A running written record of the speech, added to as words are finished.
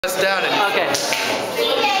Down and okay.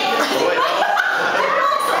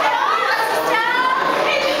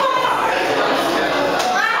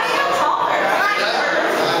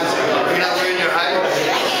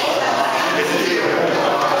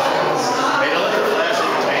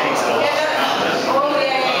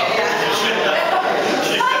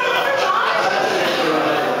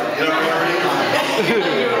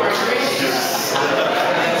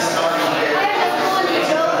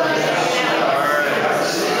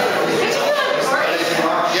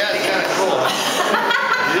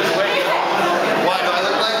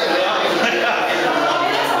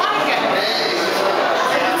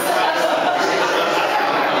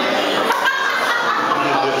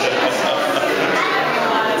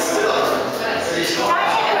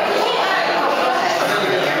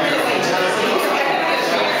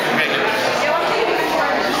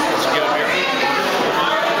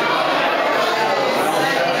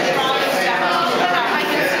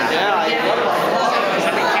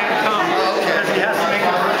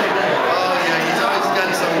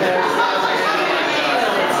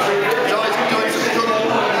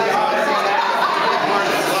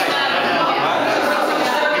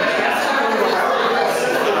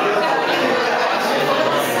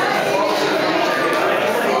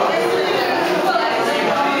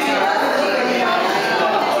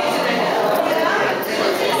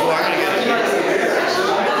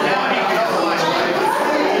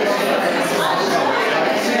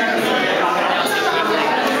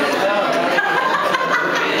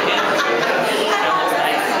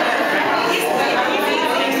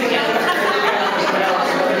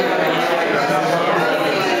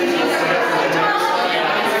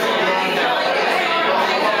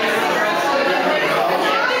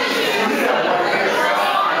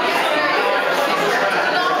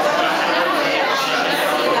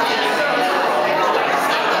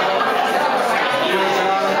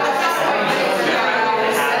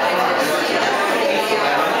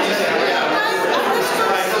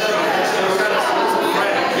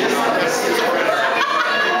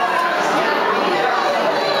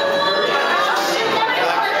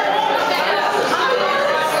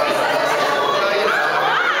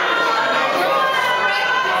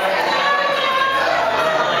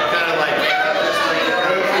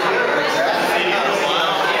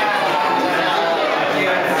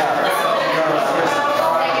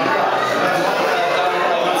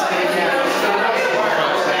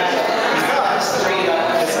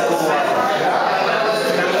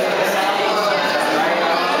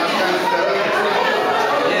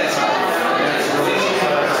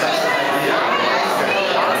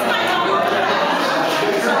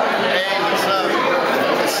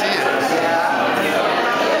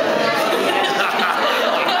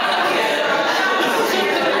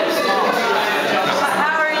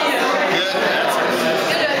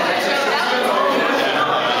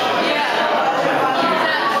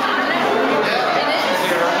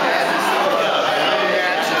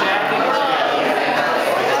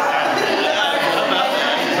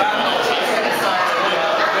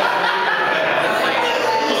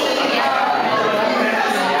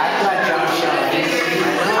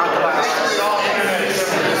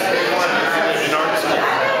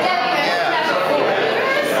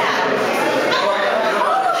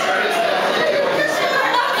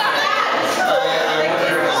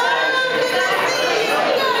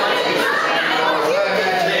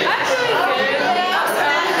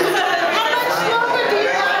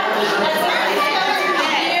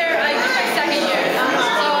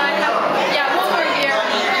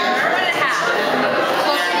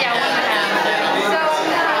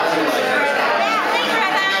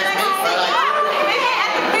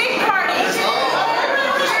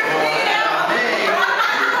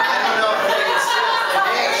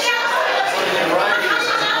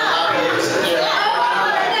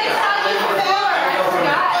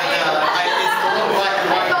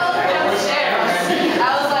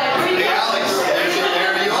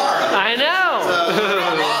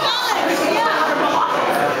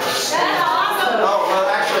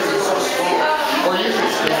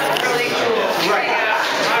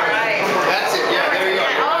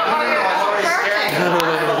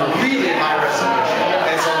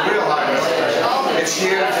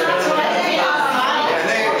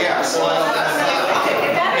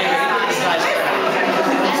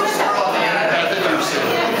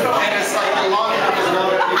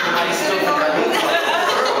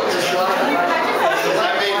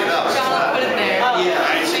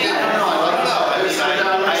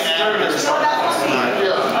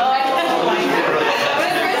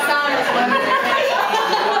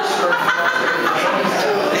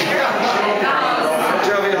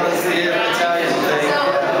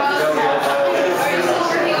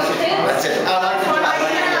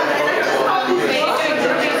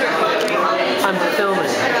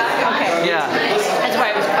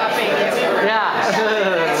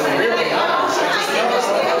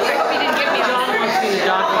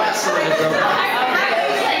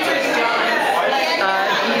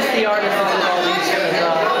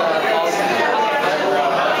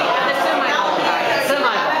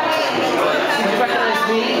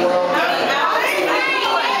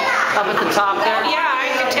 Up at the top there? Yeah, I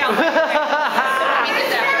can tell.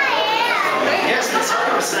 Yes, that's what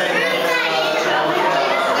I was saying.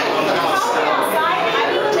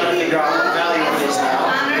 Trying to figure out what the value of this now.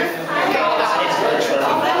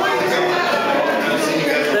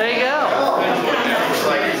 There you go. It's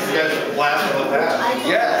like you guys are laughing with that.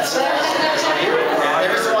 Yeah, it's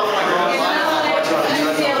every so often I go online and watch on the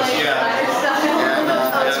treadmills. Yeah. And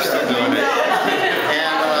I just start doing it.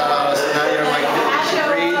 And so now you're like, did you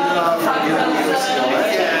read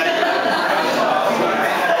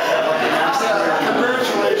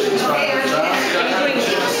congratulations,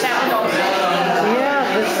 Yeah,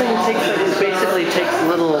 this thing takes basically takes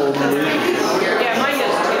little movies. Yeah, mine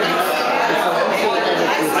does too.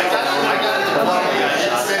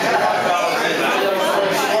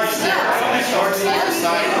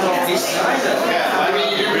 Yeah, I mean,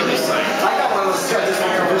 you really signed. I got one of those too. I just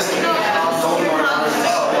went to Bristol.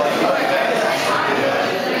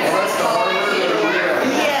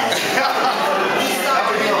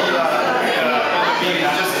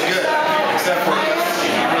 Just as good, except for you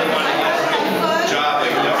really want to get a job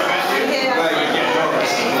like that. Well, you get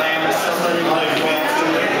lamb or somebody like that.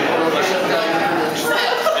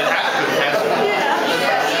 It happens.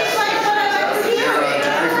 You're a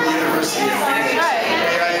degree from the University of Phoenix. Hey,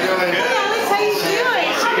 how you doing?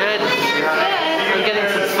 Good. I'm getting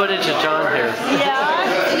some footage of John here. Yeah,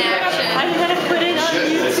 I'm gonna put it on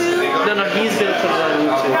YouTube. No, he's gonna put it